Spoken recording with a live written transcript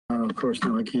Of course,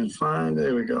 now I can't find.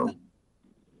 There we go.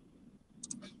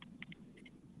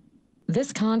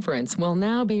 This conference will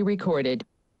now be recorded.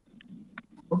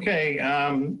 Okay,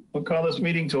 we'll call this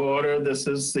meeting to order. This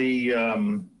is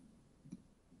the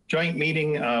joint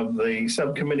meeting of the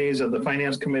subcommittees of the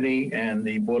Finance Committee and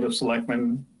the Board of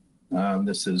Selectmen.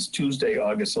 This is Tuesday,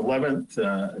 August 11th.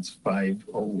 It's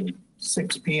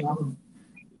 5:06 p.m.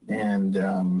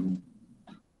 And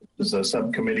the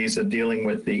subcommittees are dealing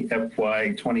with the FY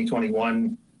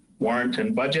 2021 warrant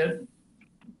and budget.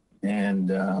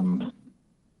 And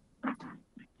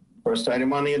first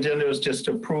item on the agenda is just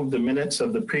to approve the minutes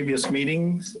of the previous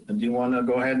meetings. Do you want to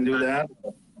go ahead and do that?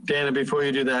 Dana, before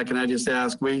you do that, can I just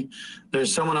ask,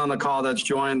 there's someone on the call that's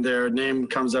joined, their name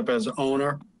comes up as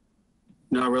owner.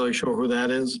 Not really sure who that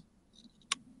is.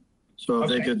 So if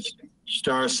they could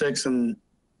 *6 and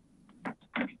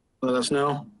let us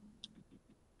know.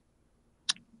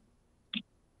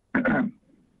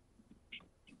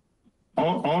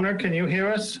 Owner, can you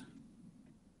hear us?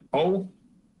 Oh.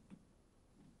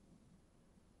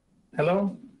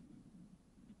 Hello?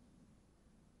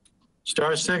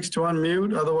 *6 to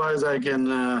unmute. Otherwise, I can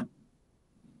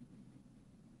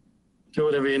do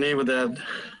whatever you need with that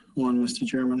one, Mr.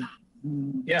 Chairman.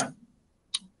 Yeah.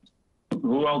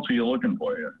 Who else are you looking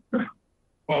for here?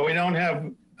 Well, we don't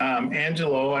have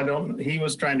Angelo. He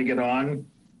was trying to get on.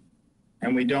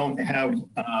 And we don't have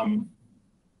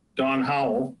Don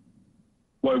Howell.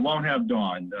 Well, we won't have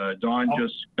Don. Don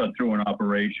just got through an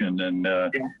operation and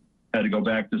had to go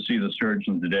back to see the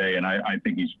surgeon today. And I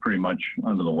think he's pretty much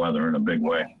under the weather in a big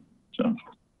way. So.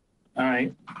 All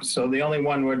right. So the only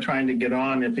one we're trying to get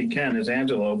on, if he can, is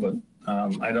Angelo, but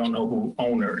I don't know who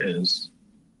owner is.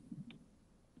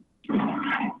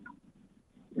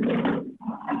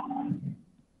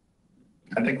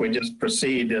 I think we just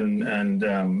proceed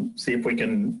and see if we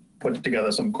can put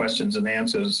together some questions and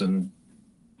answers and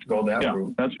go that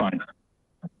route. That's fine.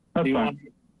 That's fine.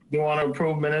 Do you want to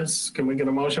approve minutes? Can we get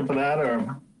a motion for that,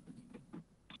 or?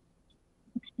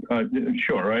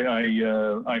 Sure.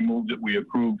 I move that we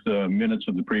approve the minutes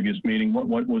of the previous meeting.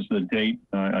 What was the date?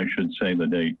 I should say the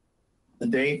date. The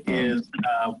date is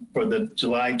for the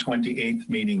July 28th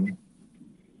meeting.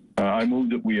 I move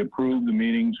that we approve the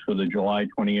meetings for the July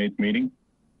 28th meeting.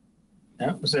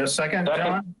 Yeah. Was there a second,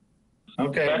 John?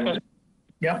 Okay. Second.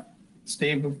 Yep.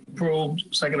 Steve approved,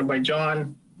 seconded by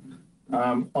John.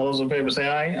 All those in favor say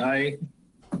aye.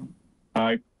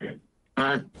 Aye.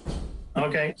 Aye.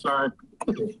 Okay. Sorry.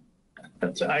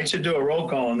 I should do a roll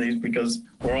call on these because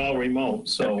we're all remote.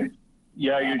 So.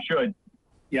 Yeah, you should.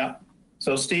 Yeah.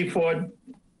 So Steve Ford,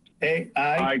 aye.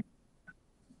 Aye.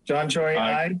 John Choi,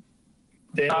 aye.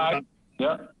 David, aye.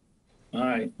 Yeah. All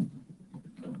right.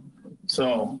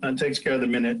 So that takes care of the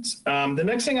minutes. The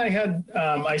next thing I had,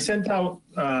 I sent out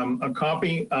a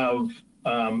copy of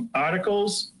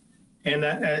articles, and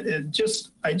I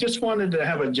just wanted to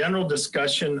have a general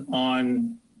discussion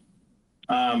on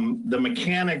the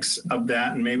mechanics of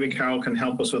that, and maybe Carol can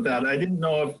help us with that. I didn't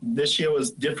know if this year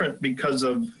was different because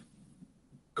of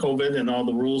COVID and all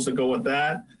the rules that go with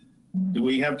that. Do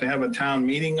we have to have a town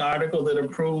meeting article that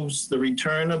approves the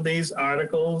return of these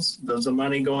articles? Does the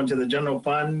money go into the general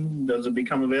fund? Does it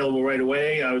become available right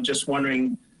away? I was just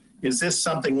wondering, is this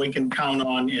something we can count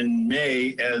on in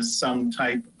May as some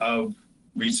type of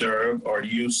reserve or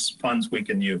use funds we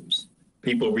can use?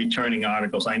 People returning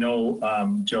articles. I know,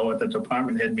 Joe, at the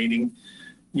department head meeting,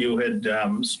 you had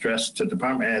stressed to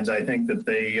department heads, I think, that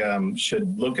they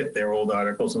should look at their old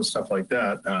articles and stuff like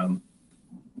that.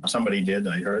 Somebody did,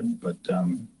 I heard, but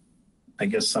I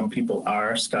guess some people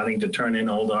are starting to turn in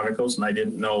old articles, and I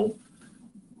didn't know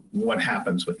what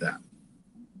happens with that.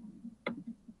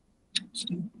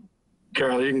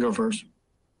 Carol, you can go first.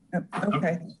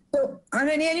 Okay. So on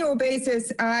an annual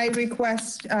basis, I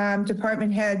request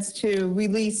department heads to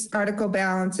release article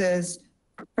balances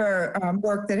for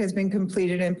work that has been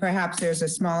completed, and perhaps there's a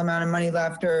small amount of money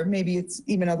left, or maybe it's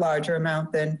even a larger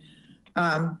amount than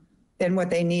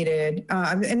what they needed.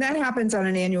 And that happens on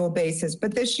an annual basis.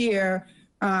 But this year,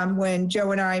 when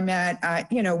Joe and I met,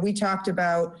 we talked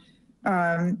about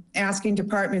asking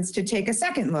departments to take a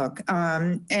second look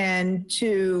and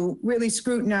to really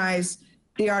scrutinize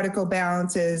the article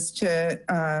balances to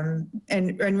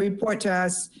and report to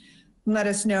us, let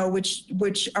us know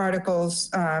which articles,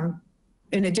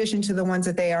 in addition to the ones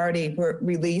that they already were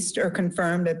released or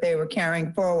confirmed that they were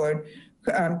carrying forward,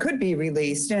 could be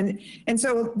released. And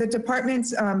so the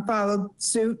departments followed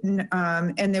suit,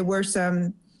 and there were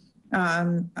some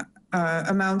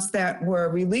amounts that were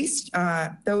released.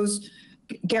 Those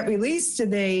get released, so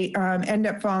they end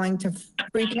up falling to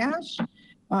free cash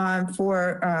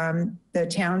for the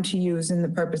town to use in the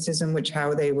purposes in which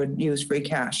how they would use free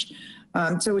cash.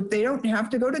 So they don't have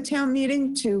to go to town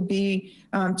meeting to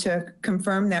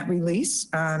confirm that release.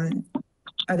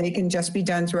 They can just be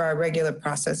done through our regular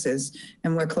processes,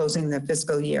 and we're closing the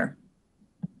fiscal year.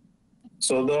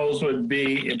 So those would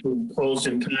be, if we closed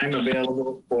in time,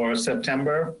 available for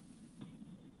September?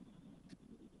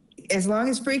 As long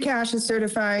as free cash is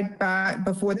certified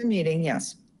before the meeting,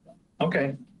 yes.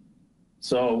 Okay.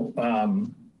 So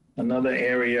another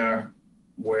area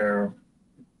where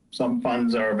some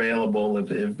funds are available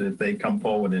if they come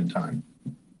forward in time,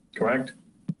 correct?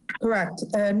 Correct.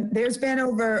 And there's been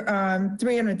over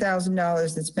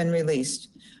 $300,000 that's been released.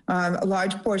 A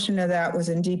large portion of that was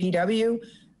in DPW.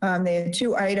 They had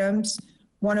two items.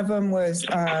 One of them was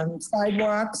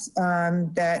sidewalks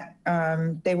that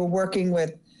they were working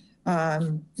with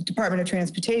the Department of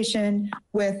Transportation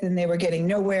with, and they were getting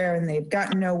nowhere, and they've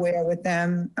gotten nowhere with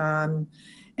them.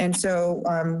 And so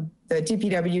the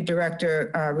DPW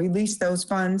director released those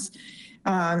funds.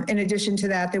 In addition to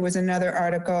that, there was another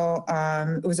article.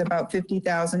 It was about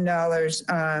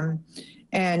 $50,000,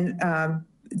 and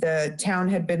the town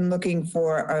had been looking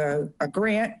for a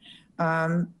grant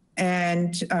and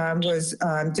was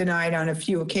denied on a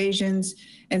few occasions,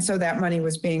 and so that money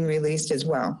was being released as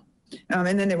well.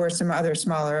 And then there were some other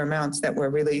smaller amounts that were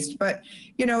released, but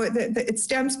you know, it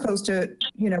stems close to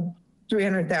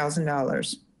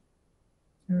 $300,000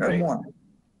 or more.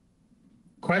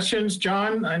 Questions,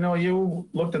 John? I know you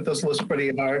looked at this list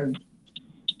pretty hard.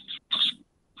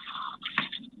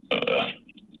 I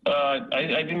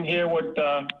didn't hear what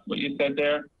you said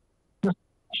there.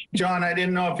 John, I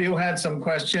didn't know if you had some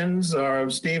questions or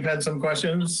if Steve had some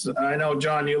questions. I know,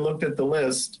 John, you looked at the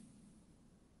list.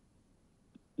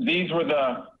 These were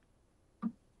the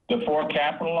four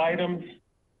capital items?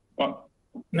 Well,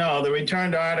 No, the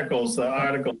returned articles, the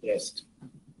article list.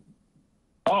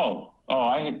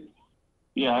 I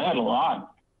had a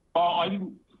lot.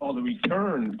 The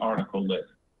return article list.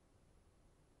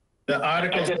 The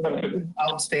articles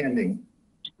outstanding.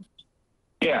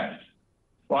 Yeah.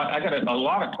 Well, I got a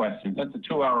lot of questions. That's a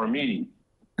 2-hour meeting.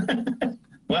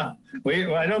 Well,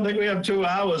 I don't think we have 2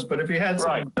 hours, but if you had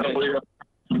some. Right.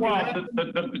 Well,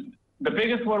 the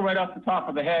biggest one right off the top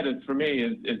of the head is for me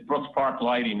is Brooks Park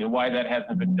lighting and why that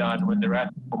hasn't been done when they're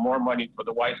asking for more money for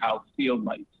the White House field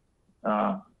lights.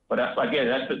 But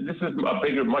this is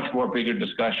a much more bigger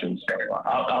discussion. So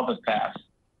I'll just pass.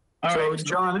 All So, right.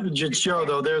 John, Joe,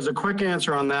 though, there's a quick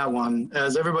answer on that one.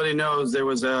 As everybody knows, there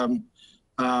was a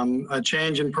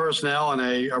change in personnel and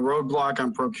a roadblock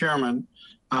on procurement.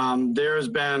 There's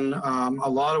been a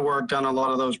lot of work done on a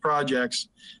lot of those projects.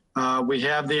 We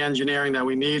have the engineering that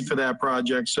we need for that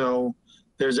project. So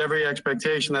there's every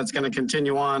expectation that's going to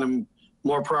continue on, and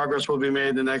more progress will be made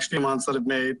in the next few months than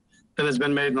has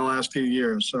been made in the last few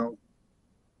years. So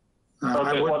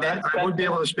I would be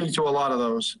able to speak to a lot of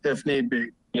those if need be.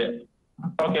 Yeah.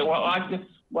 Okay. Well,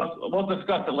 we'll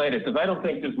discuss it later because I don't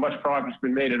think there's much progress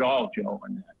been made at all, Joe.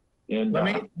 On that. And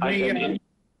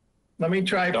let me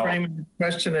try framing the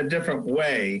question a different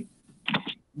way.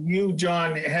 You,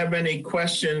 John, have any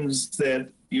questions that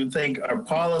you think are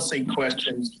policy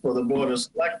questions for the Board of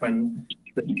Selectmen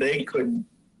that they could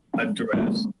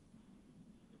address?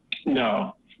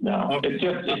 No. Okay.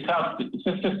 It's how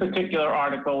this particular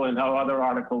article and how other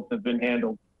articles have been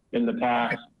handled in the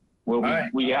past, where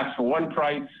we ask for one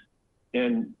price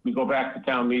and we go back to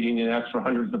town meeting and ask for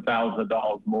hundreds of thousands of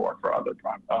dollars more for other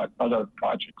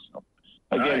projects. So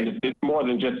again, it's more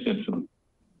than just system.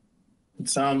 It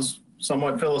sounds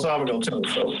somewhat philosophical too.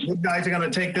 So you guys are going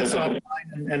to take this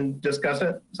offline and discuss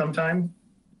it sometime?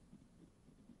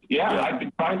 Yeah, I've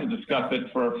been trying to discuss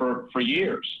it for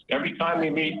years. Every time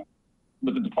we meet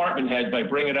with the department heads, I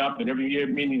bring it up, and every year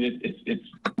meeting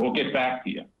we'll get back to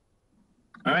you.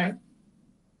 All right.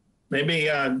 Maybe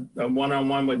a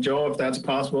one-on-one with Joe, if that's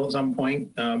possible at some point,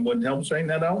 would help straighten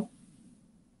that out.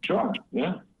 Sure.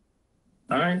 Yeah.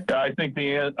 All right. Yeah, I think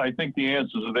the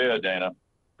answers are there, Dana.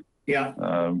 Yeah.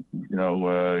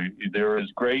 There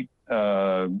is great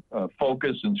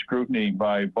focus and scrutiny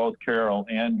by both Carol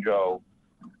and Joe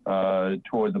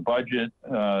toward the budget,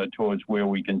 towards where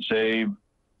we can save,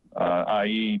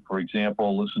 i.e., for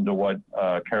example, listen to what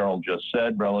Carol just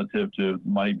said relative to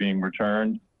money being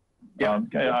returned. Yeah.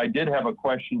 I did have a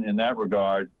question in that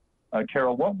regard.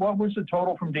 Carol, what was the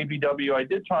total from DPW? I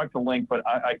did talk to Link, but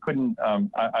I couldn't,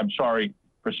 I'm sorry,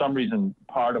 for some reason,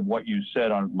 part of what you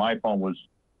said on my phone was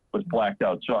blacked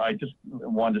out. So I just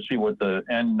wanted to see what the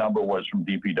end number was from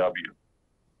DPW.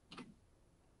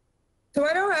 So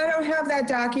I don't have that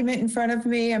document in front of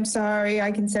me. I'm sorry.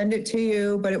 I can send it to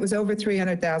you, but it was over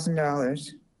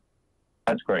 $300,000.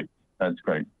 That's great. That's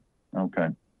great. Okay.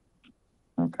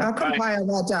 Okay. I'll compile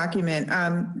that document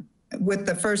with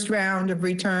the first round of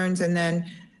returns and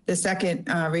then the second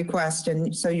request.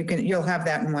 And so you'll have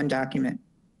that in one document.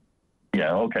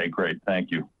 Yeah. Okay. Great.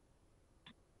 Thank you.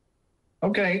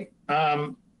 Okay.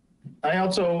 I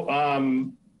also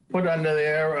put under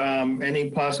there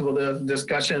any possible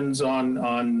discussions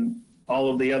on all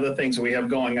of the other things we have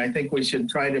going. I think we should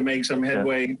try to make some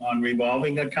headway on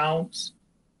revolving accounts.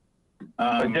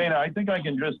 Dana, I think I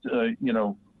can just,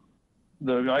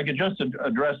 I could just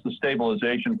address the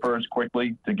stabilization first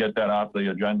quickly to get that off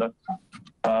the agenda.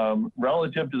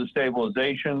 Relative to the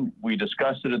stabilization, we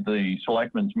discussed it at the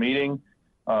Selectmen's meeting.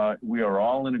 We are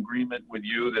all in agreement with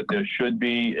you that there should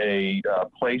be a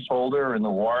placeholder in the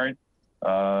warrant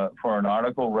for an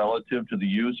article relative to the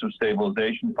use of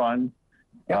stabilization funds.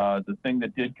 The thing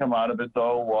that did come out of it,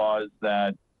 though, was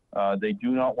that they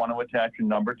do not want to attach a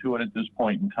number to it at this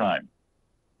point in time.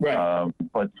 Right.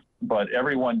 But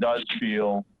everyone does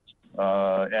feel,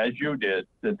 as you did,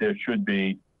 that there should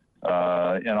be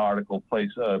an article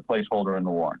placeholder in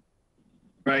the warrant.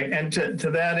 Right, and to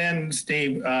that end,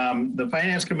 Steve, the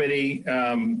Finance Committee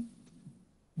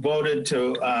voted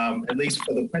to, at least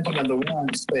for the printing of the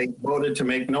warrants, they voted to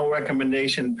make no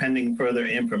recommendation pending further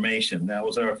information. That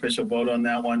was our official vote on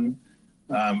that one.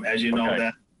 As you know,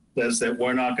 that says that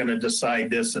we're not going to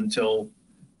decide this until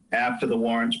after the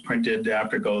warrant's printed,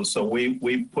 after it goes. So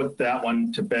we put that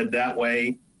one to bed that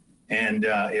way, and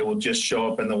it will just show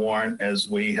up in the warrant as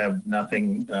we have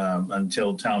nothing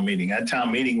until town meeting. At town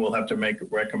meeting, we'll have to make a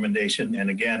recommendation. And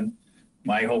again,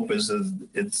 my hope is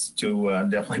it's to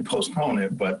definitely postpone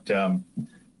it, but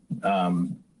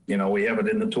you know, we have it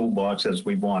in the toolbox as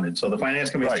we wanted. So the Finance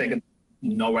Committee's taken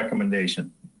no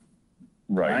recommendation.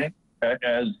 Right.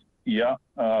 As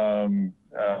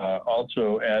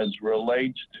also as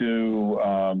relates to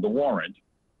the warrant,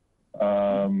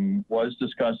 was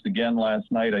discussed again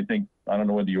last night. I don't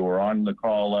know whether you were on the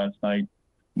call last night.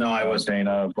 No, I was,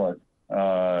 Dana, but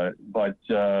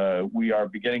we are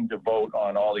beginning to vote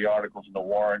on all the articles in the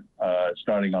warrant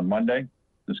starting on Monday,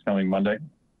 this coming Monday.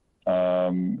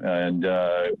 And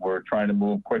we're trying to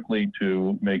move quickly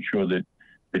to make sure that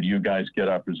you guys get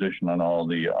our position on all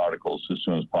the articles as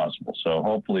soon as possible. So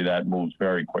hopefully that moves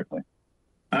very quickly.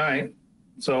 all right.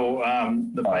 So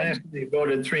the Finance Committee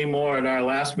voted 3 more at our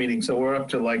last meeting. So we're up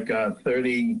to like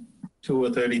 32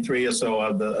 or 33 or so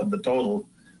of the total.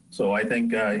 So I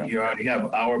think you already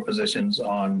have our positions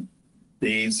on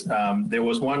these. There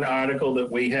was one article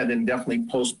that we had indefinitely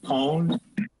postponed,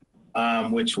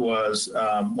 which was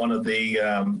one of the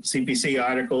CPC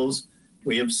articles.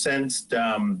 We have since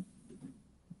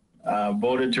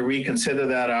voted to reconsider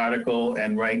that article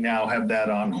and right now have that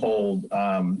on hold.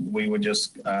 We were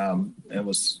just, it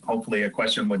was hopefully a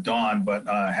question with Dawn, but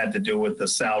had to do with the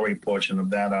salary portion of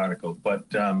that article. But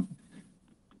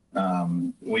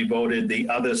we voted the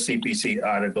other CPC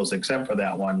articles except for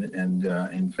that one and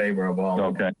in favor of all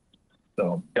of them.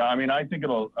 So yeah, I mean, I think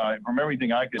it'll, from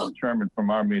everything I could determine from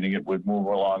our meeting, it would move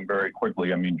along very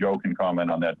quickly. I mean, Joe can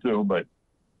comment on that too, but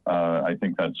I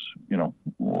think that's, you know,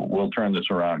 we'll turn this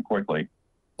around quickly.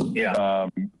 Yeah.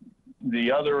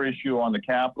 The other issue on the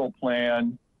capital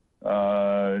plan,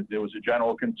 there was a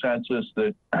general consensus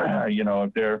that, you know,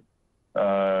 if they're,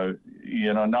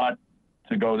 you know, not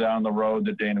to go down the road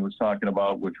that Dana was talking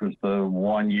about, which was the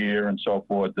 1 year and so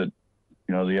forth, that,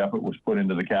 you know, the effort was put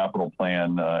into the capital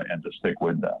plan and to stick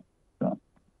with that. So.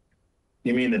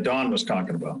 You mean that Dawn was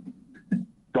talking about?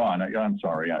 Dawn, I'm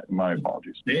sorry, my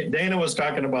apologies. Dana was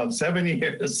talking about 7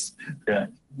 years. Yeah,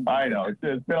 I know.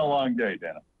 It's been a long day,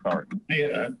 Dana. Sorry.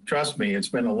 Yeah, trust me, it's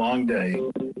been a long day.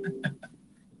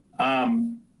 I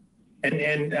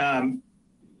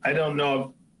don't know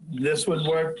if this would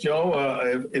work,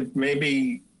 Joe, if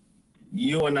maybe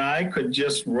you and I could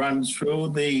just run through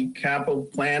the capital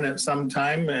plan at some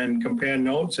time and compare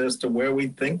notes as to where we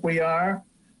think we are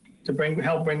to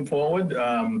help bring forward.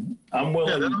 I'm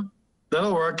willing. Yeah,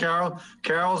 that'll work, Carol.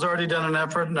 Carol's already done an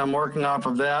effort and I'm working off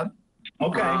of that.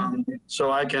 Okay.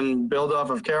 So I can build off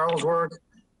of Carol's work,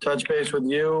 touch base with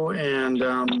you,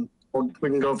 and we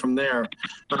can go from there.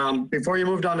 Before you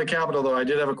moved on to capital, though, I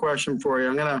did have a question for you.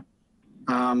 I'm going to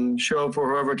show for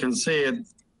whoever can see it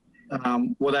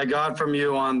what I got from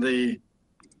you on the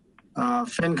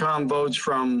FinCom votes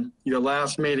from your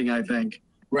last meeting, I think.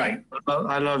 Right.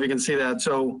 I don't know if you can see that.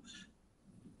 So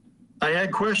I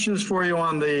had questions for you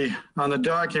on the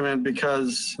document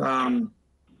because let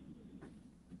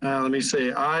me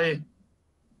see. I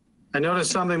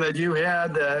noticed something that you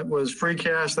had that was free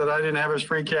cash that I didn't have as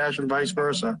free cash and vice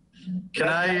versa. Can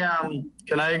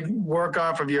I work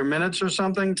off of your minutes or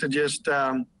something to just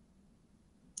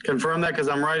confirm that because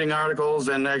I'm writing articles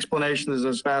and explanations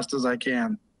as fast as I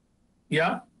can.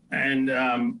 Yeah, and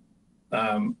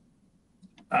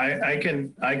I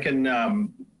can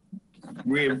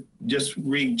just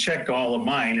recheck all of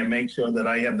mine and make sure that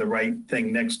I have the right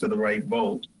thing next to the right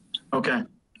vote. Okay,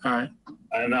 all right.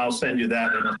 And I'll send you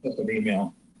that in a separate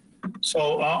email.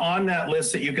 So on that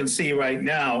list that you can see right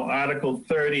now, Article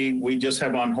 30, we just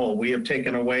have on hold. We have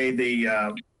taken away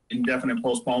the indefinite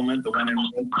postponement, the one in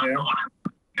red there.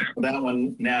 That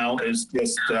one now is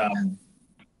just on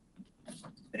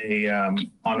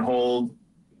hold.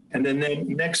 And then the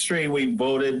next three we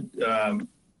voted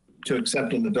to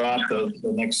accept and adopt. The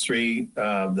next three,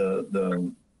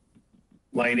 the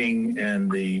lighting and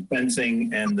the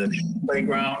fencing and the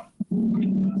playground.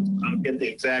 I'll get the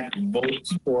exact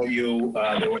votes for you.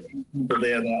 There were 8 people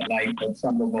there that night, but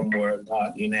some of them were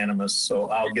not unanimous. So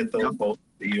I'll get those votes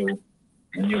to you,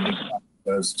 and you'll be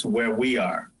as to where we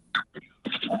are.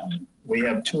 We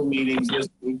have 2 meetings this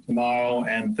week, tomorrow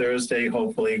and Thursday.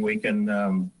 Hopefully we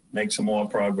can make some more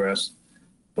progress.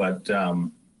 But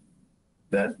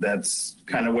that's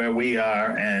kind of where we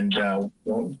are, and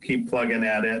we'll keep plugging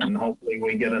at it, and hopefully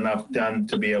we get enough done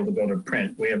to be able to go to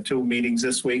print. We have 2 meetings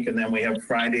this week, and then we have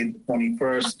Friday the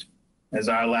 21st as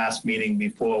our last meeting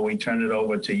before we turn it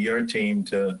over to your team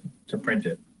to print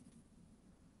it.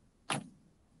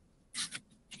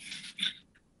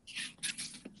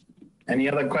 Any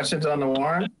other questions on the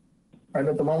warrant right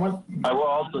at the moment? I will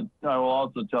also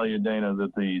tell you, Dana,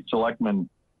 that the selectmen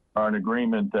are in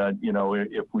agreement that, you know,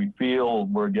 if we feel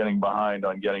we're getting behind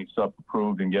on getting stuff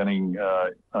approved and getting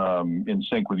in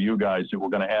sync with you guys, that we're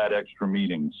going to add extra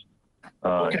meetings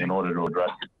in order to address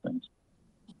things.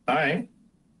 All right.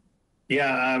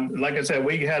 Yeah, like I said,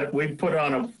 we put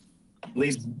on at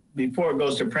least before it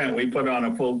goes to print, we put on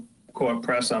a full court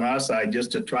press on our side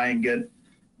just to try and get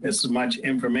as much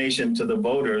information to the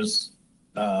voters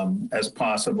as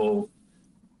possible.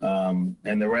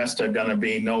 And the rest are going to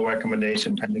be no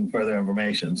recommendation pending further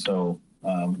information. So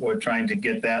we're trying to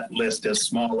get that list as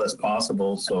small as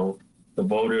possible. So the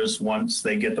voters, once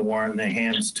they get the warrant in their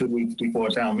hands 2 weeks before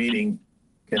town meeting,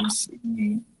 can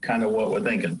see kind of what we're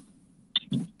thinking.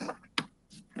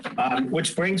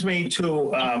 Which brings me to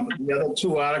the other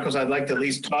 2 articles I'd like to at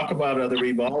least talk about are the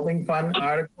revolving fund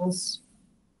articles.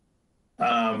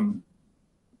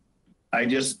 I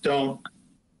just don't.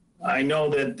 I know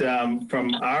that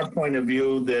from our point of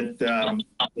view that the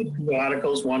 2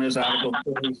 articles, one is Article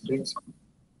 36,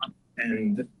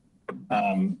 and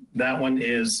that one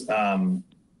is, we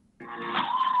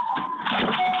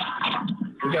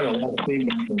got a lot of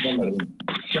feedback from somebody.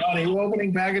 John, are you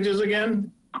opening packages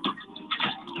again?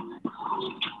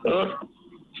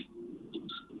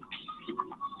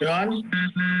 John?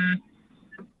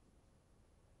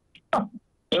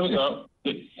 There we go.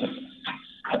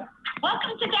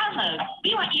 Welcome to download.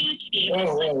 We want you to be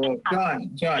able to Whoa.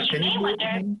 John, can you mute?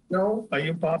 No? Are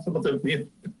you possible to mute?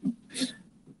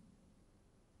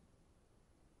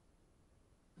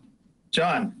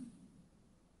 John?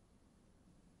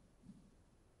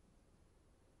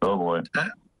 Oh boy.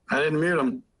 I didn't mute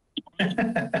him.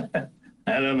 I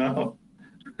don't know.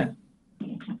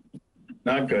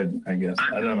 Not good, I guess.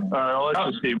 I don't know. All right,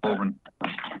 let's just keep moving.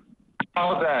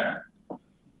 How's that?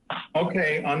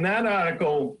 Okay, on that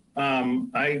article,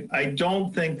 I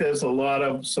don't think there's a lot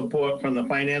of support from the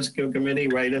Finance Committee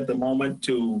right at the moment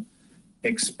to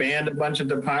expand a bunch of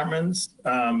departments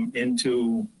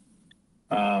into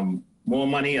more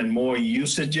money and more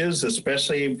usages,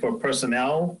 especially for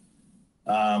personnel.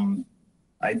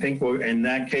 I think we're in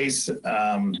that case,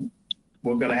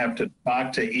 we're going to have to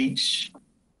talk to each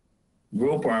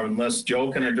group, or unless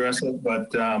Joe can address it,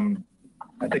 but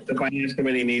I think the Finance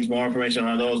Committee needs more information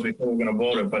on those before we're going to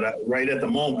vote it. But right at the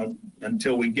moment,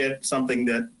 until we get something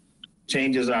that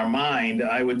changes our mind,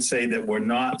 I would say that we're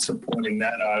not supporting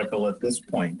that article at this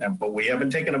point. But we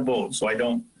haven't taken a vote, so I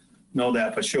don't know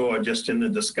that for sure. Just in the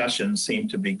discussion seem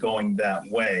to be going that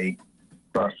way.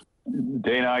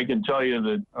 Dana, I can tell you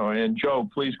that, and Joe,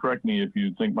 please correct me if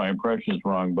you think my impression is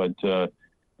wrong, but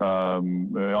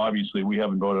obviously we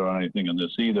haven't voted on anything on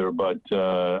this either, but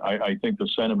I think the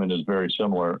sentiment is very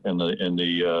similar in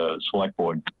the select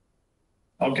board.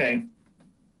 Okay.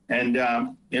 And,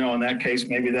 in that case,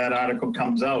 maybe that article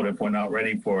comes out if we're not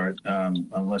ready for it,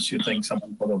 unless you think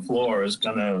someone for the floor is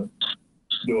going to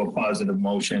do a positive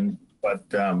motion, but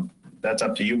that's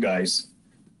up to you guys.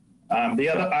 The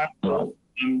other article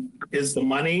is the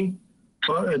money.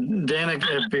 Well, Dana,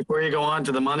 before you go on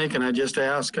to the money, can I just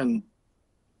ask, and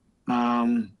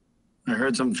I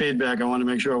heard some feedback. I want to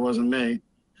make sure it wasn't me.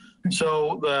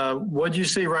 So what you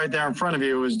see right there in front of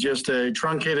you is just a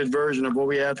truncated version of what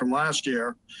we had from last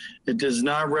year. It does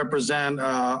not represent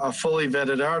a fully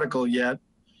vetted article yet.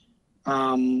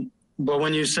 But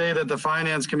when you say that the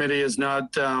Finance Committee is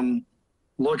not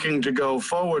looking to go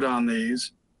forward on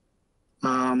these,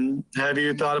 have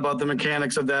you thought about the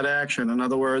mechanics of that action? In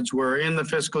other words, we're in the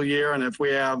fiscal year, and if we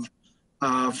have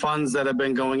funds that have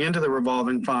been going into the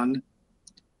revolving fund,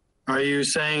 are you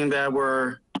saying that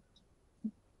we're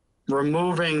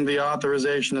removing the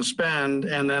authorization to spend,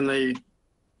 and then the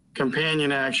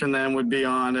companion action then would be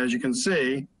on, as you can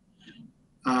see,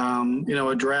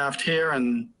 a draft here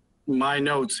and my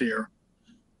notes here,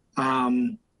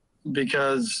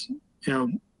 because,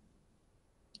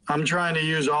 I'm trying to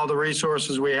use all the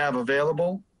resources we have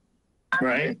available.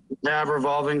 Right. Have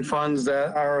revolving funds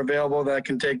that are available that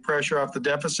can take pressure off the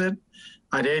deficit.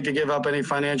 I'd hate to give up any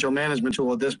financial management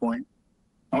tool at this point.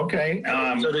 Okay.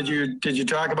 So did you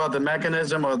talk about the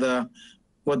mechanism or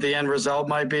what the end result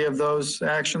might be of those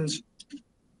actions?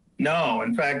 No,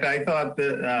 in fact, I thought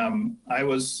that I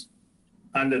was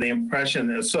under the impression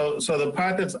that, so the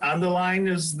part that's underlined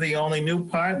is the only new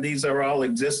part. These are all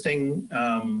existing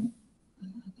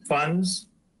funds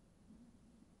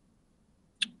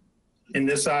in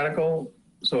this article.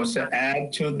 So it's to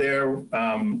add to their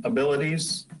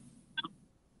abilities.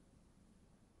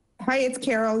 Hi, it's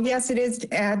Carol. Yes, it is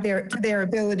to add to their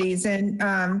abilities. And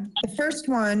the first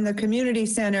one, the community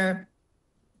center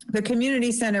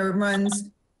runs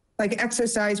like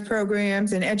exercise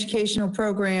programs and educational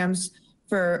programs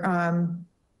for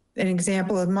an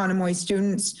example of Monomoy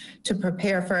students to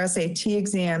prepare for SAT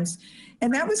exams.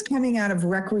 And that was coming out of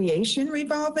recreation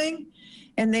revolving.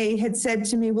 And they had said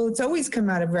to me, well, it's always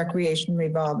come out of recreation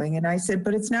revolving. And I said,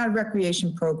 but it's not a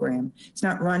recreation program. It's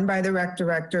not run by the rec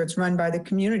director. It's run by the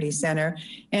community center.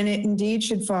 And it indeed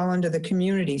should fall under the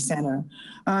community center.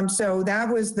 So that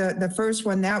was the first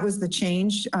one. That was the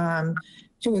change to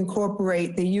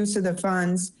incorporate the use of the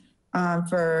funds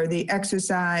for the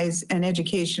exercise and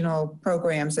educational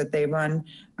programs that they run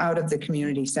out of the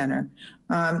community center.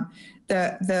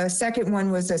 The second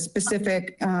one was a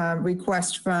specific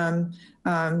request from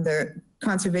the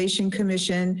Conservation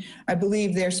Commission. I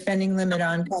believe their spending limit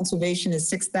on conservation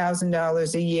is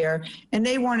 $6,000 a year, and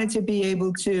they wanted to be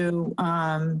able to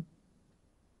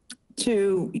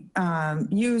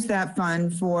use that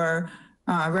fund for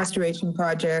restoration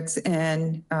projects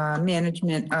and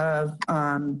management of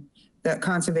the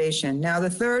conservation. Now, the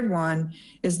third one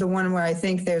is the one where I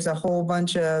think there's a whole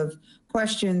bunch of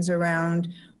questions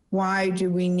around why do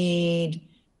we need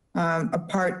a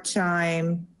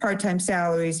part-time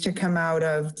salaries to come out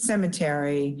of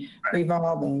cemetery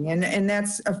revolving, and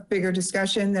that's a bigger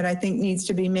discussion that I think needs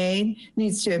to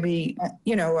be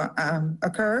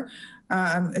occur.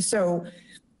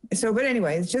 But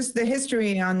anyway, it's just the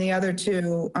history on the other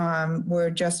two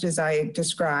were just as I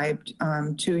described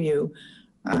to you.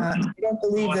 I don't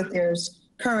believe that there's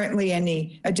currently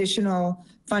any additional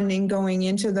funding going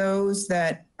into those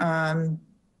that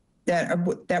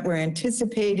we're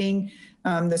anticipating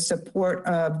the support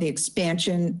of the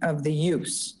expansion of the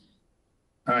use.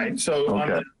 All right. So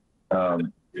Okay. on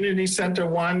the community center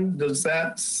one,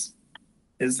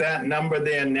 is that number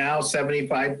there now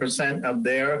 75% of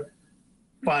their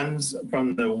funds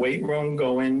from the weight room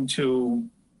go into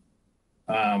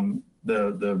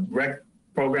the rec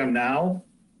program now?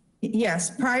 Yes,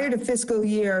 prior to fiscal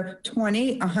year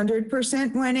 20,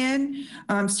 100% went in.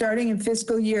 Starting in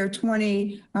fiscal year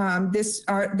 20,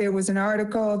 there was an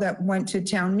article that went to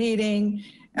town meeting,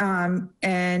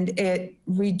 and it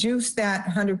reduced that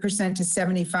 100% to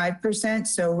 75%.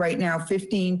 So right now,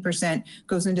 15%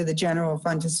 goes into the general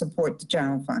fund to support the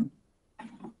general fund.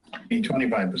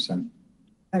 25%.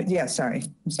 Yeah, sorry,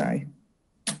 I'm sorry.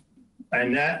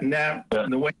 And that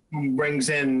the weight room brings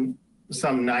in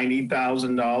some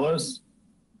 $90,000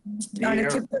 a year.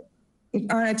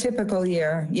 On a typical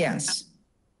year, yes.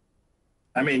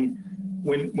 I mean,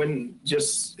 when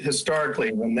just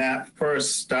historically, when that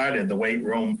first started, the weight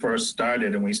room first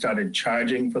started and we started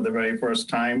charging for the very first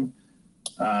time,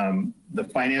 the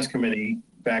Finance Committee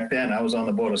back then, I was on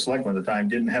the Board of Selectmen at the time,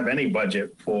 didn't have any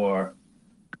budget for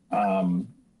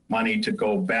money to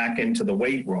go back into the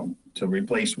weight room to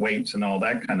replace weights and all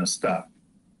that kind of stuff.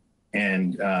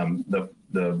 And the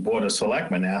Board of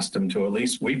Selectmen asked them to at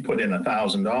least, we put in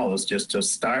 $1,000 just to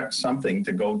start something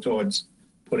to go towards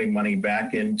putting money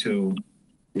back into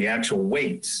the actual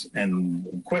weights and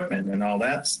equipment and all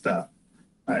that stuff.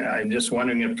 I'm just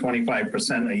wondering if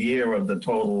 25% a year of the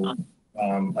total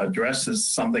addresses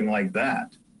something like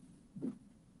that.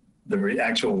 The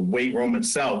actual weight room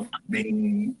itself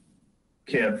being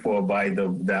cared for by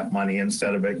that money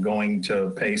instead of it going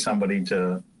to pay somebody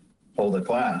to hold a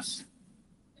class?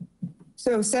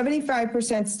 So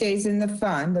 75% stays in the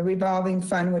fund, the revolving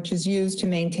fund, which is used to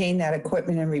maintain that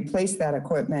equipment and replace that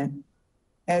equipment,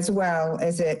 as well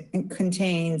as it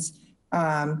contains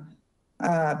a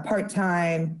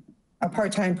part-time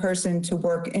person to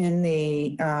work in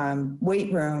the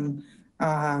weight room.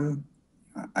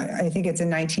 I think it's a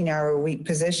 19-hour-a-week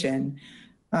position.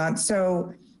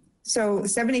 So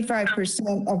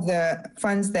 75% of the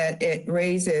funds that it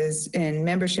raises in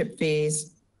membership fees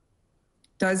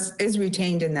is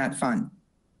retained in that fund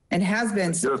and has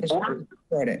been sufficient to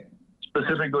support it.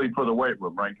 Specifically for the weight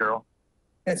room, right, Carol?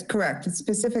 That's correct. It's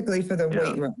specifically for the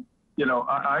weight room. You know,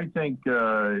 I think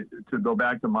to go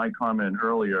back to my comment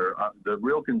earlier, the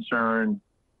real concern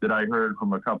that I heard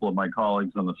from a couple of my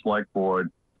colleagues on the select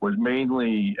board was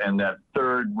mainly, and that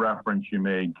third reference you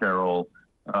made, Carol,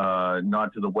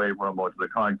 not to the weight room or to the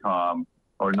Concom,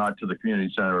 or not to the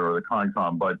community center or the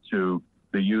Concom, but to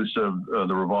the use of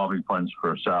the revolving funds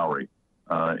for salary.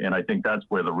 And I think that's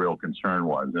where the real concern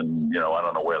was. And, you know, I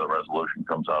don't know where the resolution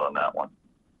comes out on that one.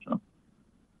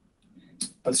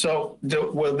 So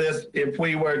will this, if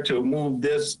we were to move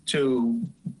this to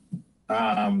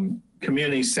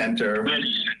community center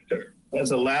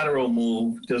as a lateral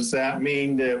move, does that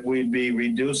mean that we'd be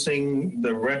reducing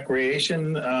the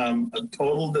recreation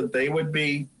total that they would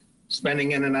be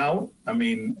spending in and out? I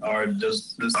mean, or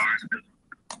does this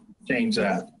change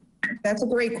that? That's a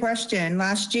great question.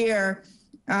 Last year,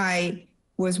 I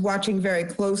was watching very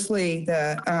closely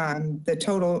the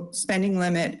total spending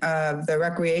limit of the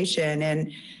recreation,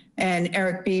 and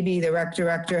Eric Beebe, the rec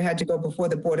director, had to go before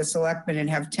the Board of Selectmen and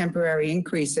have temporary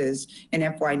increases in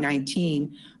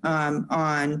FY19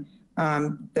 on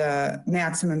the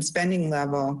maximum spending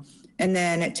level. And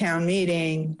then at town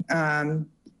meeting, of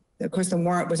course, the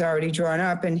warrant was already drawn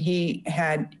up, and he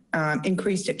had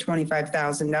increased it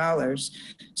 $25,000.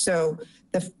 So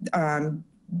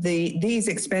these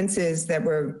expenses that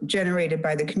were generated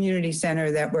by the community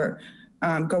center that were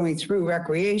going through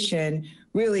recreation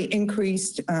really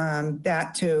increased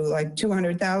that to like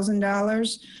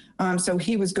 $200,000. So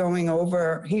he was going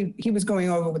over. He was going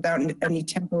over without any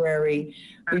temporary,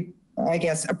 I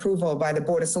guess, approval by the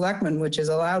Board of Selectmen, which is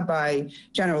allowed by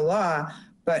general law.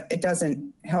 But it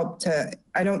doesn't help to.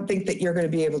 I don't think that you're going to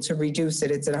be able to reduce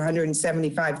it. It's at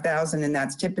 $175,000, and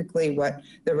that's typically what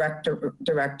the rec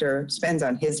director spends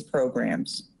on his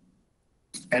programs.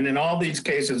 And in all these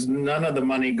cases, none of the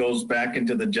money goes back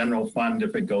into the general fund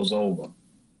if it goes over.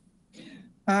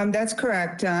 That's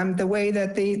correct. The way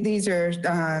that these are,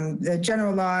 the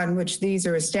general law in which these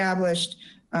are established,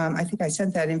 I think I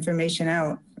sent that information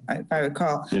out, if I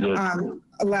recall,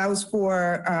 allows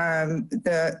for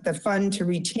the fund to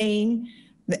retain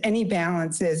any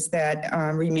balances that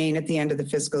remain at the end of the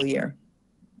fiscal year.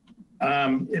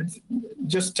 It's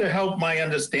just to help my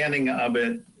understanding of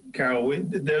it, Carol,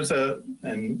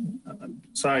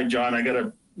 sorry, John, I got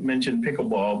to mention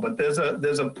pickleball, but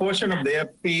there's a portion of their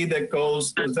fee that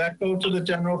goes, does that go to the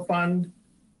general fund?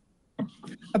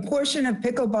 A portion of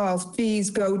pickleball fees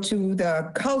go to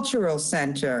the cultural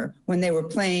center when they were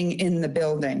playing in the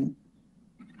building.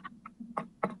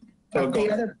 So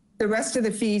the rest of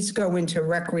the fees go into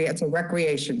it's a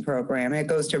recreation program. It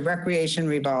goes to recreation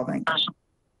revolving. All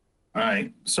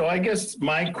right. So I guess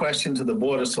my question to the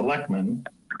Board of Selectmen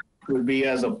would be,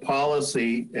 as a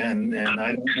policy, and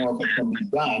I don't know if it can be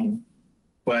done,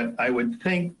 but I would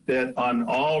think that on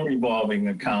all revolving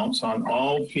accounts, on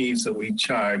all fees that we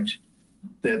charge,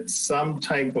 that some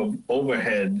type of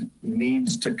overhead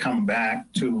needs to come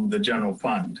back to the general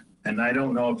fund. And I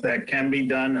don't know if that can be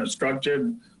done or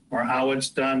structured or how it's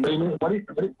done.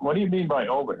 What do you mean by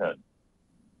overhead?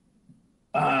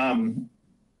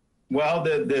 Well,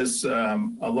 there's a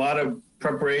lot of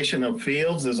preparation of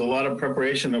fields. There's a lot of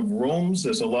preparation of rooms.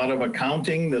 There's a lot of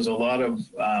accounting. There's a lot of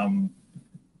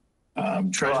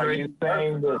treasury.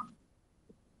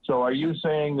 So are you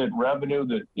saying that revenue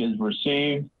that is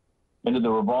received into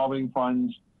the revolving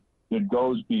funds that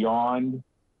goes beyond,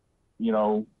 you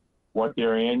know, what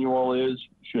their annual is,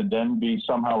 should then be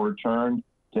somehow returned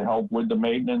to help with the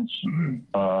maintenance,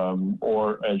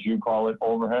 or as you call it,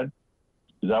 overhead?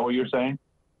 Is that what you're saying?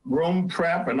 Room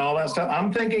prep and all that stuff.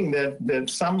 I'm thinking that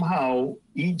somehow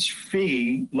each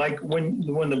fee, like when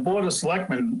the Board of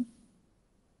Selectmen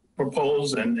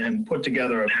propose and put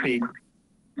together a fee,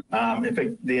 if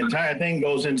the entire thing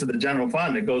goes into the general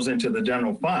fund, it goes into the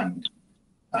general fund.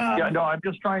 Yeah, no, I'm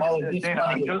just trying to,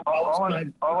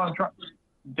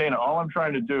 Dana, all I'm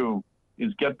trying to do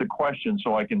is get the question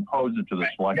so I can pose it to the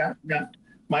selectmen. Yeah.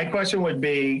 my question would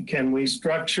be, can we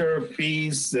structure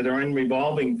fees that are in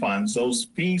revolving funds, those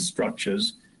fee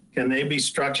structures, can they be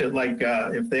structured like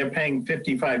if they're paying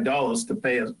 $55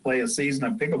 to play a season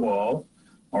of pickleball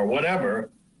or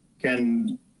whatever,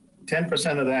 can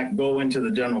 10% of that go into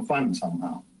the general fund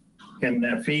somehow? Can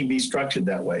that fee be structured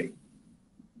that way?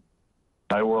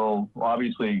 I will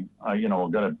obviously,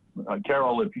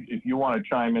 Carol, if you want to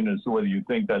chime in as to whether you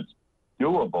think that's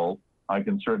doable, I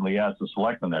can certainly ask the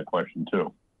selectmen that question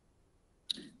too.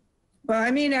 Well,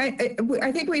 I mean, I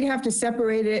think we'd have to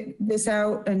separate this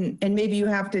out, and maybe you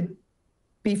have to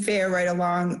be fair right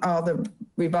along all the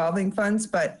revolving funds.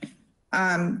 But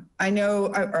I know,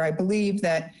 or I believe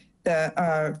that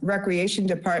the recreation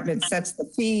department sets the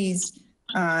fees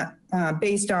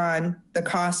based on the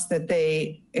costs that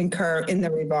they incur in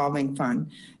the revolving fund.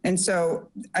 And so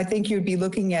I think you'd be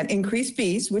looking at increased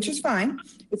fees, which is fine.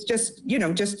 It's just,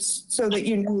 just so that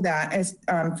you know that as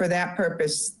for that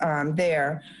purpose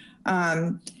there.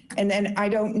 And then I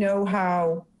don't know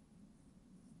how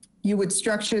you would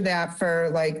structure that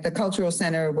for like the cultural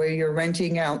center where you're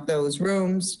renting out those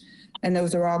rooms and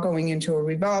those are all going into a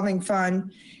revolving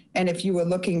fund. And if you were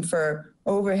looking for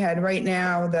overhead right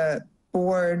now, the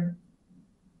board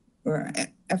or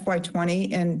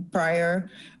FY20 and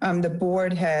prior, the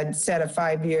board had set a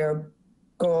 5-year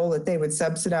goal that they would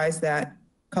subsidize that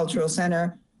cultural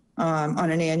center on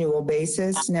an annual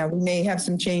basis. Now, we may have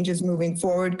some changes moving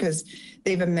forward because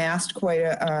they've amassed quite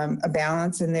a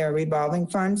balance in their revolving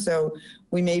fund. So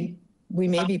we may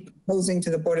be proposing to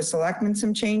the Board of Selectmen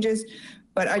some changes,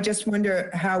 but I just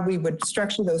wonder how we would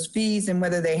structure those fees and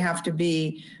whether they have to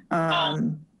be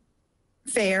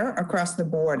fair across the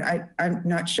board. I'm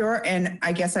not sure. And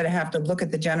I guess I'd have to look at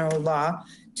the general law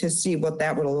to see what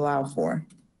that would allow for.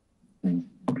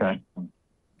 Okay.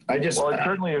 Well, it's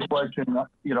certainly a question,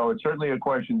 it's certainly a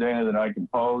question, Dana, that I can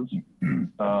pose to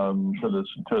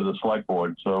the select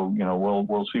board. So,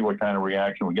 we'll see what kind of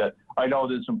reaction we get. I know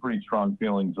there's some pretty strong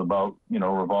feelings about,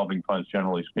 revolving funds,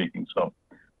 generally speaking. So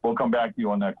we'll come back to you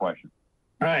on that question.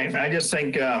 All right. I just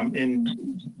think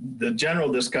in the general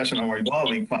discussion on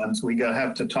revolving funds, we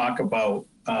have to talk about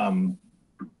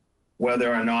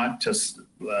whether or not to,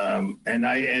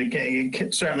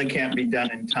 it certainly can't be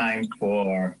done in time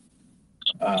for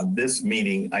this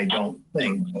meeting, I don't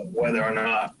think, but whether or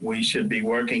not we should be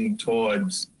working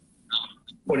towards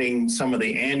putting some of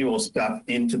the annual stuff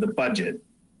into the budget,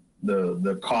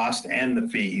 the cost and the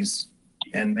fees,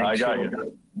 and make sure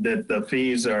that the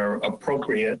fees are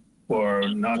appropriate for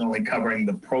not only covering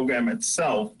the program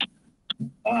itself,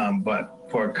 but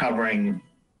for covering,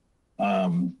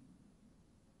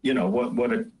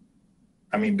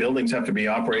 buildings have to be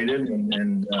operated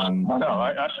and no,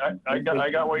 I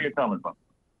got where you're coming from.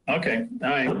 Okay, all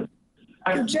right.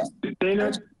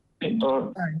 Dana,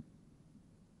 Go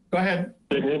ahead.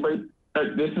 anybody?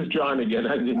 This is John again.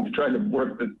 I'm trying to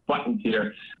work the buttons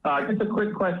here. Just a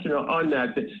quick question on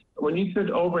that. When you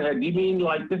said overhead, do you mean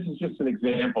like, this is just an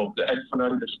example, I just want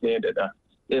to understand it.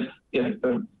 If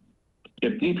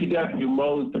DPW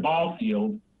mows the ball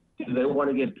field, do they want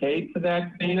to get paid for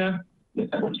that, Dana? Is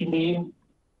that what you mean?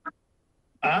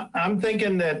 I'm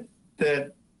thinking that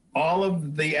all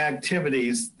of the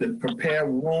activities that prepare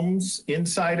rooms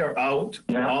inside or out,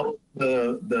 all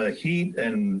the heat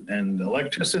and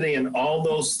electricity and all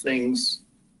those things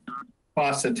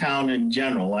cost the town in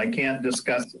general. I can't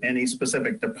discuss any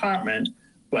specific department,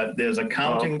 but there's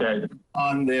accounting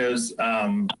on, there's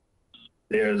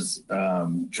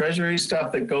treasury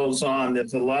stuff that goes on.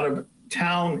 There's a lot of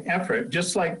town effort,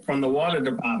 just like from the water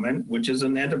department, which is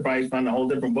an enterprise fund, a whole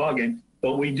different ballgame,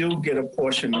 but we do get a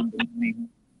portion of the money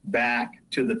back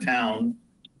to the town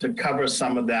to cover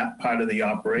some of that part of the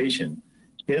operation.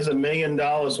 Here's $1 million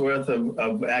worth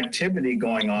of activity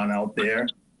going on out there,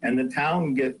 and the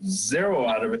town gets zero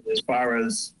out of it as far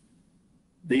as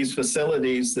these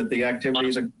facilities that the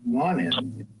activities are going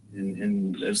on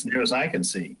in as near as I can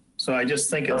see. So I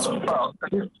just think it's...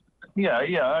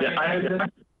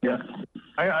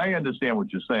 I understand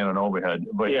what you're saying on overhead,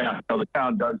 but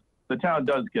the town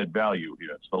does get value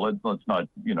here. So let's not,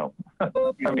 the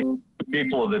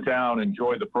people of the town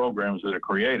enjoy the programs that are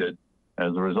created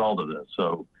as a result of this.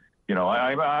 So,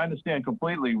 I understand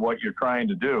completely what you're trying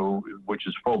to do, which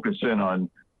is focus in on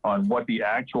what the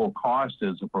actual cost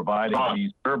is of providing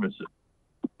these services.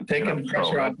 Taking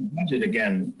pressure off the budget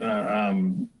again.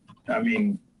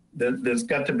 There's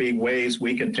got to be ways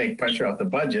we can take pressure off the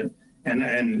budget. And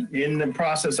in the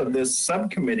process of this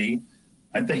subcommittee,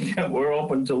 I think that we're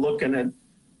open to looking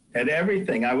at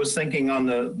everything. I was thinking on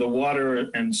the water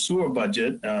and sewer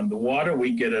budget. The water,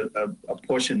 we get a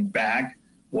portion back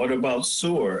What about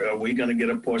sewer? Are we going to get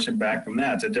a portion back from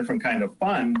that? It's a different kind of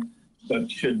fund,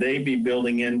 but should they be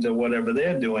building into whatever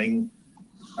they're doing,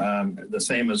 the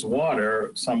same as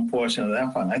water, some portion of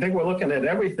that fund? I think we're looking at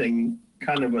everything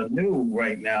kind of anew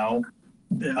right now.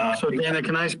 So Dana,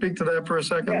 can I speak to that for a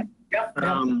second?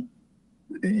 Yeah.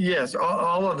 Yes,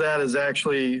 all of that is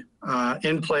actually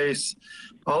in place.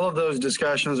 All of those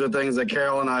discussions are things that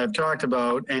Carol and I have talked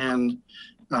about. And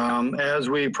as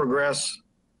we progress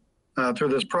through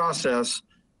this process,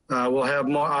 I'll have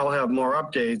more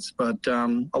updates. But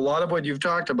a lot of what you've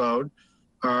talked about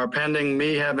are pending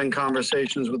me having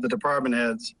conversations with the department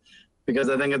heads, because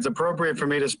I think it's appropriate for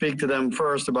me to speak to them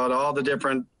first about all the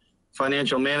different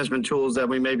financial management tools that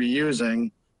we may be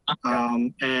using.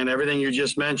 And everything you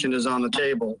just mentioned is on the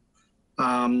table.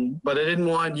 But I didn't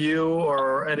want you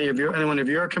or anyone of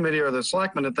your committee or the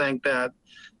selectmen to think that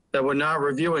we're not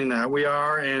reviewing that. We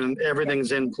are, and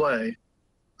everything's in play.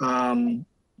 I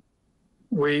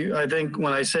think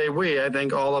when I say we, I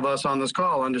think all of us on this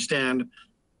call understand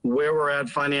where we're at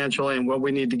financially and what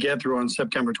we need to get through on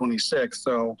September 26th.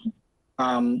 So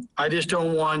I just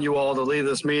don't want you all to leave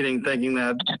this meeting thinking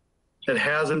that it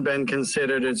hasn't been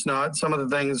considered. It's not. Some of the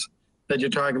things that you're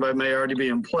talking about may already be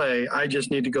in play. I just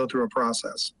need to go through a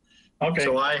process. Okay.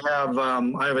 So I have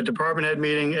a department head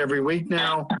meeting every week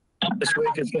now. This week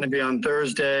it's going to be on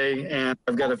Thursday, and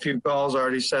I've got a few calls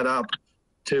already set up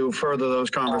to further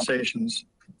those conversations.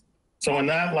 So in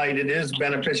that light, it is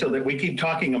beneficial that we keep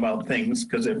talking about things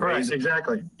because it raises. Right,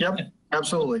 exactly. Yep,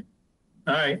 absolutely.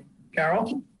 All right,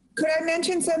 Carol? Could I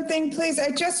mention something, please?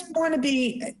 I just want to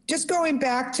be, just going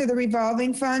back to the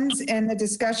revolving funds and the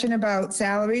discussion about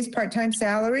salaries, part-time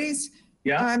salaries.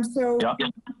 Yeah. So Yeah.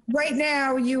 right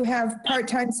now you have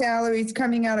part-time salaries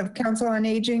coming out of Council on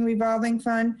Aging revolving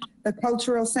fund, the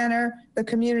Cultural Center, the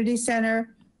Community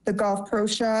Center, the Golf Pro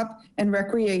Shop, and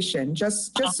Recreation.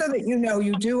 Just so that you know,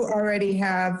 you do already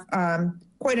have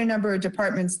quite a number of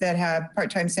departments that have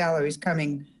part-time salaries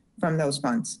coming from those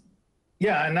funds.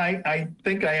 Yeah, and I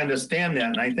think I understand that,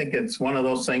 and I think it's one of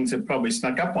those things that probably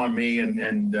snuck up on me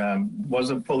and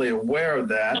wasn't fully aware of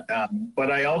that. But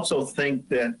I also think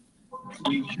that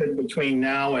we should, between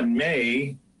now and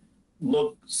May,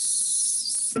 look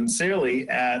sincerely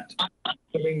at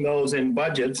putting those in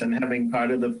budgets and having part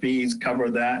of the fees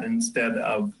cover that instead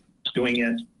of doing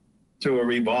it through a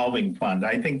revolving fund.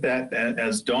 I think that,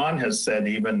 as Dawn has said,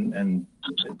 even, and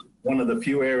one of the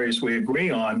few areas we agree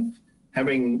on,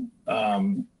 having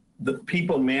the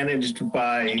people managed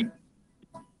by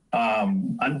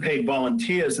unpaid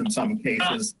volunteers in some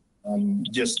cases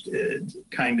just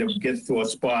kind of gets to a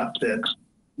spot that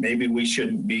maybe we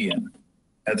shouldn't be in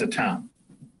as a town.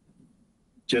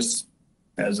 Just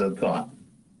as a thought.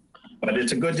 But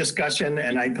it's a good discussion,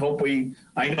 and I hope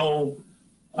I know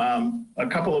a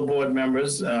couple of board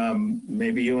members,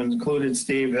 maybe you included,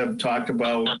 Steve, have talked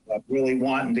about really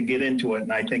wanting to get into it.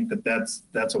 And I think that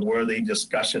that's a worthy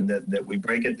discussion, that we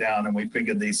break it down and we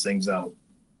figure these things out.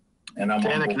 And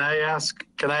Dana, can I ask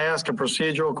a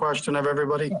procedural question of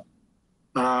everybody?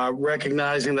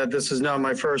 Recognizing that this is not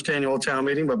my first annual town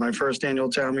meeting, but my first annual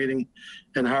town meeting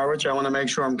in Harwich, I want to make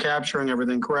sure I'm capturing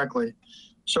everything correctly.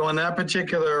 So in that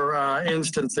particular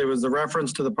instance, there was the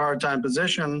reference to the part-time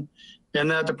position in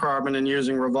that department and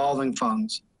using revolving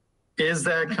funds. Is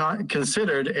that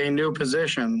considered a new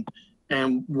position?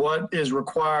 And what is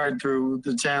required through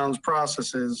the town's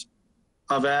processes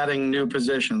of adding new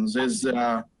positions? Does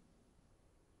that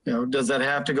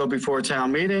have to go before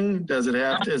town meeting? Is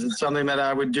it something that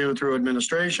I would do through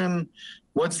administration?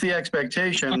 What's the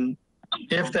expectation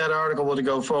if that article were to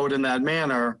go forward in that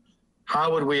manner? How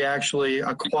would we actually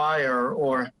acquire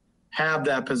or have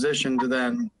that position to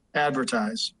then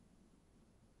advertise?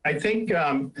 I think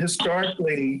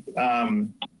historically,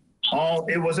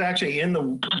 it was actually in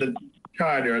the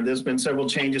charter. There's been several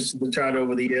changes to the charter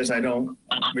over the years. I don't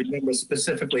remember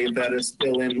specifically if that is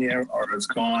still in there or it's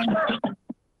gone.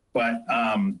 But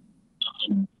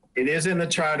it is in the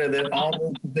charter that all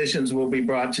those positions will be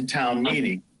brought to town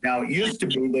meeting. Now, it used to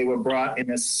be they were brought in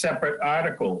a separate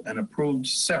article and approved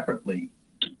separately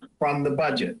from the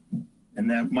budget. And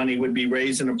that money would be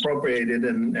raised and appropriated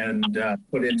and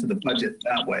put into the budget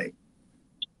that way.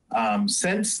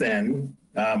 Since then,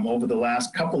 over the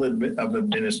last couple of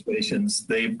administrations,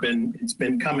 it's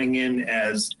been coming in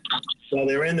as, well,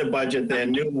 they're in the budget, they're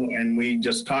new, and we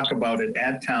just talk about it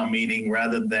at town meeting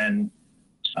rather than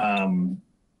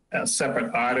a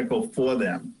separate article for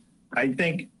them. I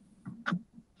think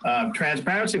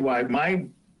transparency-wise, my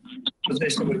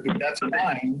position would be that's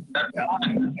fine.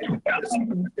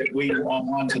 That we all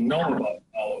want to know about.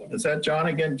 Is that John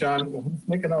again? John, who's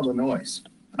making all the noise?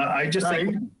 I just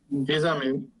think He's on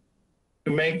mute.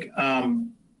 to make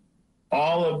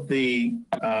all of the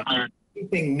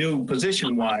anything new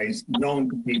position-wise known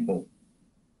to people.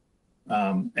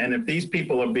 And if these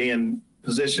people are being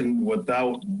positioned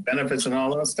without benefits and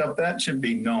all that stuff, that should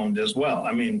be known as well.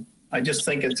 I mean, I just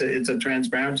think it's a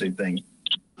transparency thing.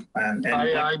 And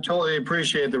I totally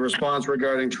appreciate the response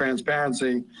regarding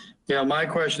transparency. You know, my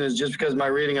question is just because my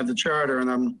reading of the charter, and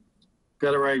I'm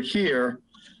got it right here,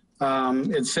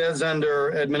 it says under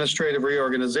administrative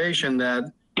reorganization that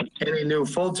any new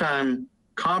full-time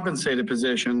compensated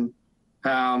position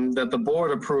that the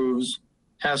board approves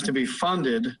has to be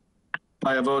funded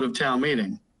by a vote of town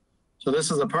meeting. So this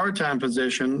is a part-time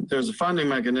position. There's a funding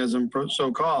mechanism,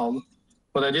 so-called,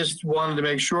 but I just wanted to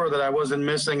make sure that I wasn't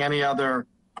missing any other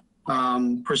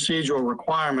procedural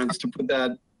requirements to put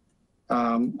that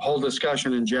whole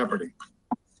discussion in jeopardy.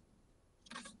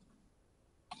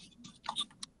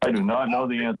 I do not know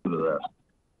the answer to that.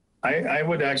 I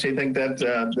would actually think that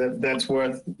that's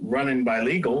worth running by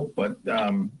legal, but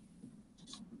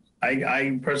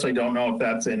I personally don't know if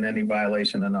that's in any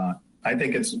violation or not. I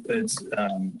think it's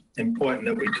important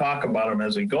that we talk about them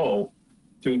as we go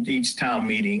through each town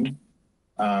meeting.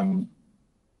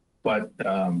 But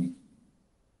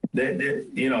they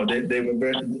were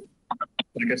very,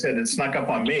 like I said, it snuck up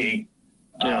on me.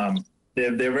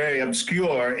 They're very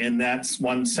obscure in that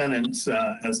one sentence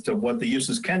as to what the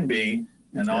uses can be.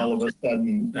 And all of a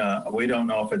sudden, we don't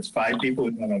know if it's 5 people,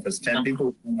 we don't know if it's 10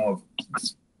 people, we don't know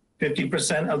if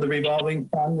 50% of the revolving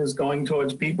fund is going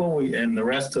towards people and the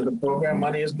rest of the program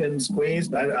money is getting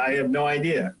squeezed. I have no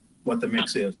idea what the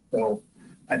mix is. So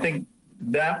I think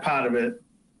that part of it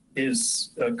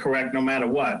is correct no matter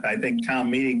what. I think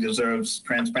town meeting deserves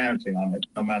transparency on it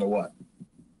no matter what.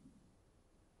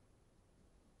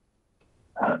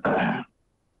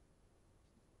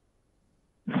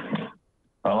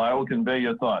 Well, I will convey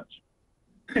your thoughts.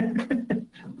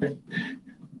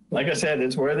 Like I said,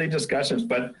 it's worthy discussions,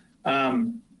 but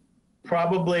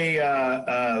probably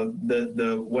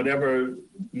the whatever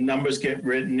numbers get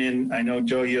written in. I know,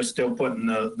 Joe, you're still putting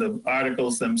the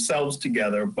articles themselves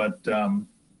together, but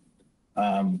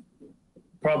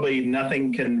probably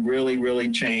nothing can really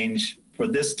change for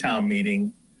this town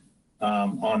meeting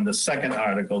on the second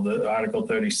article, the Article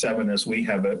 37, as we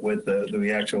have it with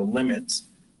the actual limits,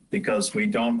 because we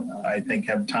don't, I think,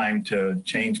 have time to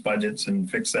change budgets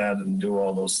and fix that and do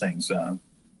all those things.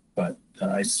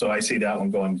 So I see that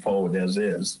one going forward as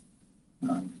is.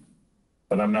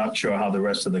 But I'm not sure how the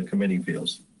rest of the committee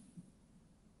feels.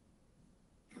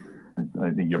 I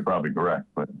think you're probably correct,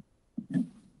 but.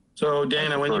 So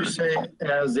Dana, when you say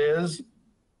as is,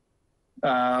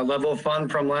 level of fund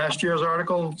from last year's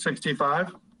Article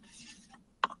 65?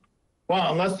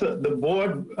 Well, unless the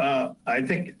board, I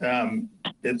think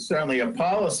it's certainly a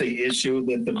policy issue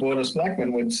that the Board of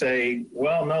Selectmen would say,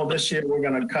 well, no, this year we're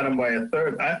going to cut them by a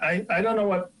third. I don't know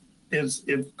what is,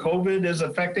 if COVID is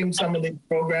affecting some of these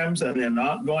programs and they're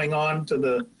not going on to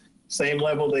the same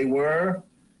level they were.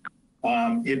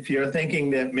 If you're thinking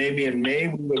that maybe in May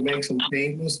we would make some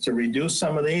changes to reduce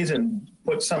some of these and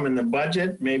put some in the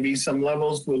budget, maybe some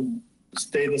levels would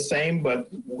stay the same, but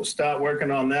we'll start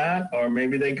working on that, or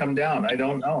maybe they come down. I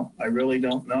don't know. I really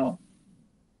don't know.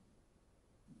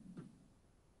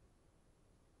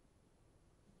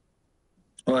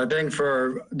 Well, I think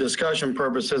for discussion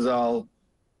purposes, I'll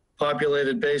populate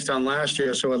it based on last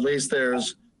year, so at least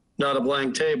there's not a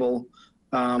blank table.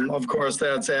 Of course,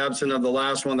 that's absent of the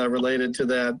last one that related to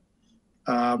that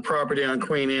property on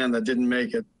Queen Anne that didn't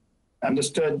make it.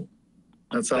 Understood.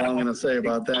 That's all I'm going to say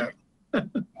about that.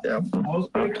 Yeah.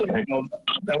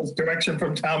 That was direction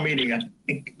from town meeting, I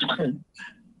think.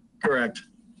 Correct.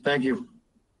 Thank you.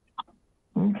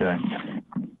 Okay.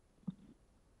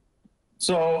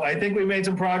 So I think we made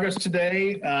some progress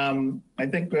today. I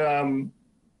think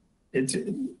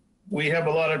we have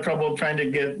a lot of trouble trying to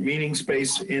get meeting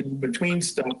space in between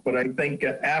stuff, but I think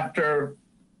after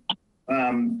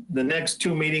the next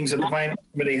 2 meetings that the Finance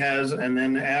Committee has, and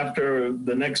then after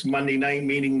the next Monday night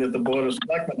meeting that the Board of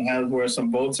Selectmen has, where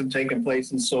some votes have taken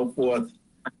place and so forth,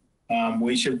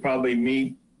 we should probably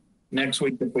meet next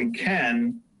week if we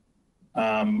can,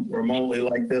 remotely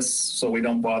like this, so we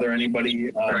don't bother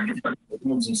anybody with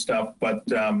rooms and stuff, but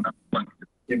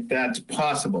if that's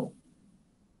possible.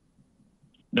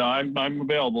 No, I'm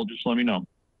available. Just let me know.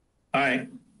 All right.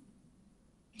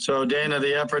 So Dana,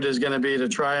 the effort is going to be to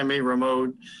try and meet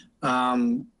remote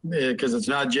because it's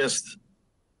not just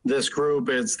this group,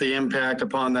 it's the impact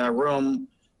upon that room.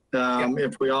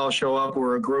 If we all show up,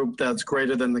 we're a group that's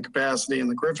greater than the capacity in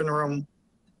the Griffin room,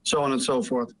 so on and so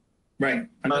forth. Right.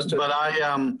 But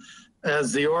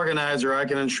as the organizer, I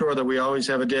can ensure that we always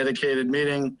have a dedicated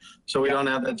meeting so we don't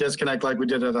have that disconnect like we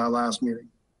did at our last meeting.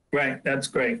 Right, that's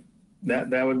great. That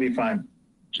would be fine.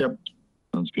 Yep.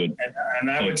 Sounds good. And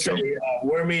I would say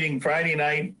we're meeting Friday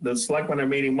night, the selectmen are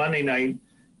meeting Monday night.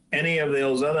 Any of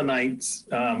those other nights,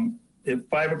 if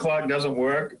 5 o'clock doesn't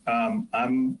work,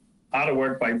 I'm out of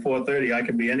work by 4:30. I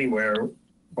could be anywhere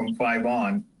from 5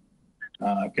 on.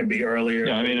 It can be earlier.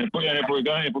 Yeah, I mean, if we're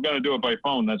gonna do it by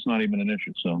phone, that's not even an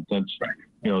issue. So that's Right.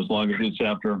 You know, as long as it's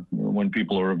after when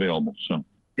people are available. So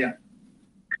Yeah.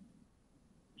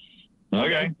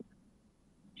 Okay.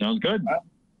 Sounds good.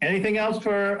 Anything else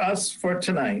for us for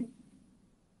tonight?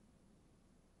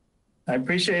 I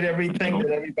appreciate everything that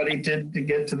everybody did to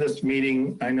get to this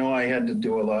meeting. I know I had to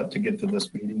do a lot to get to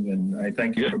this meeting, and I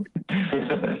thank you.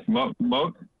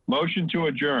 Motion to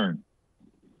adjourn.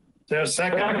 Is there a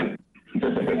second?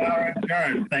 We are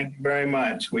adjourned. Thank you very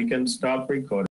much. We can stop recording.